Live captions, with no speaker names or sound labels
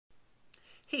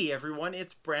Hey everyone,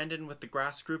 it's Brandon with the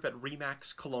Grass Group at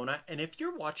Remax Kelowna, and if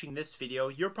you're watching this video,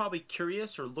 you're probably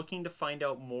curious or looking to find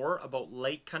out more about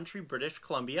Lake Country, British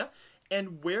Columbia,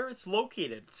 and where it's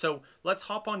located. So let's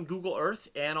hop on Google Earth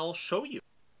and I'll show you.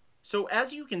 So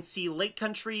as you can see, Lake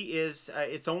Country is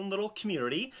its own little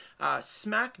community,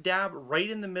 smack dab right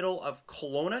in the middle of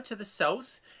Kelowna to the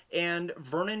south and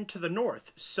Vernon to the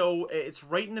north. So it's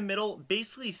right in the middle,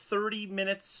 basically 30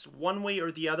 minutes one way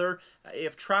or the other.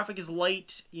 If traffic is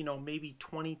light, maybe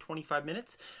 20-25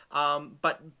 minutes.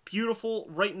 But beautiful,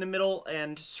 right in the middle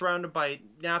and surrounded by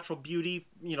natural beauty,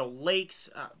 lakes,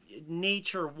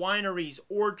 nature, wineries,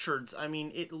 orchards. I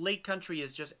mean, Lake Country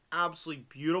is just absolutely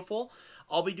beautiful.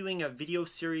 I'll be doing a video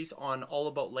series on all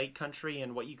about Lake Country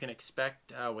and what you can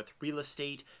expect with real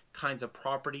estate, kinds of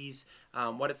properties,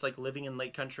 what it's like living in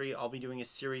Lake Country. I'll be doing a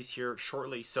series here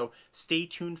shortly, so stay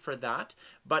tuned for that.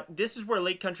 But this is where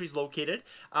Lake Country is located.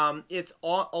 It's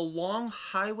along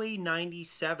Highway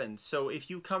 97. So if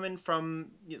you come in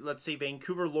from, let's say,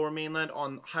 Vancouver, Lower Mainland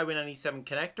on Highway 97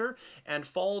 connector and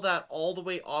follow that all the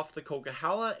way off the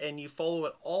Coquihalla and you follow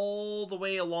it all the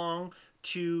way along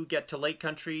to get to Lake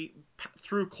Country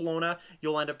through Kelowna,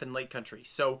 you'll end up in Lake Country.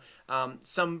 So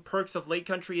some perks of Lake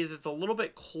Country is it's a little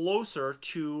bit closer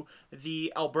to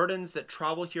the Albertans that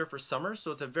travel here for summer.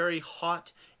 So it's a very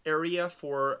hot area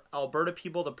for Alberta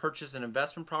people to purchase an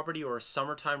investment property or a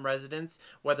summertime residence,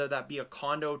 whether that be a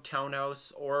condo,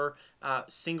 townhouse, or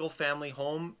single family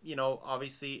home.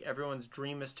 Obviously everyone's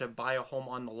dream is to buy a home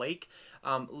on the lake.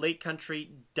 Lake Country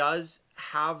does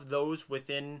have those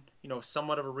within,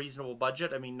 somewhat of a reasonable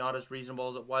budget. I mean, not as reasonable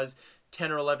as it was 10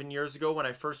 or 11 years ago when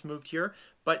I first moved here,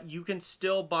 but you can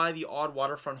still buy the odd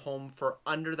waterfront home for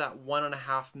under that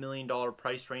 $1.5 million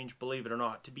price range, believe it or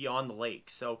not, to be on the lake.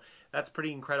 So that's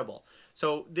pretty incredible.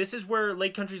 So this is where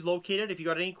Lake Country is located. If you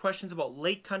got any questions about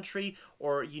Lake Country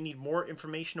or you need more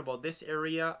information about this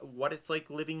area, what it's like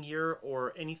living here,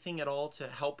 or anything at all to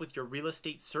help with your real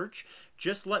estate search,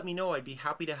 just let me know. I'd be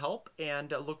happy to help and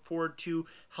look forward to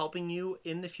helping you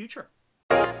in the future.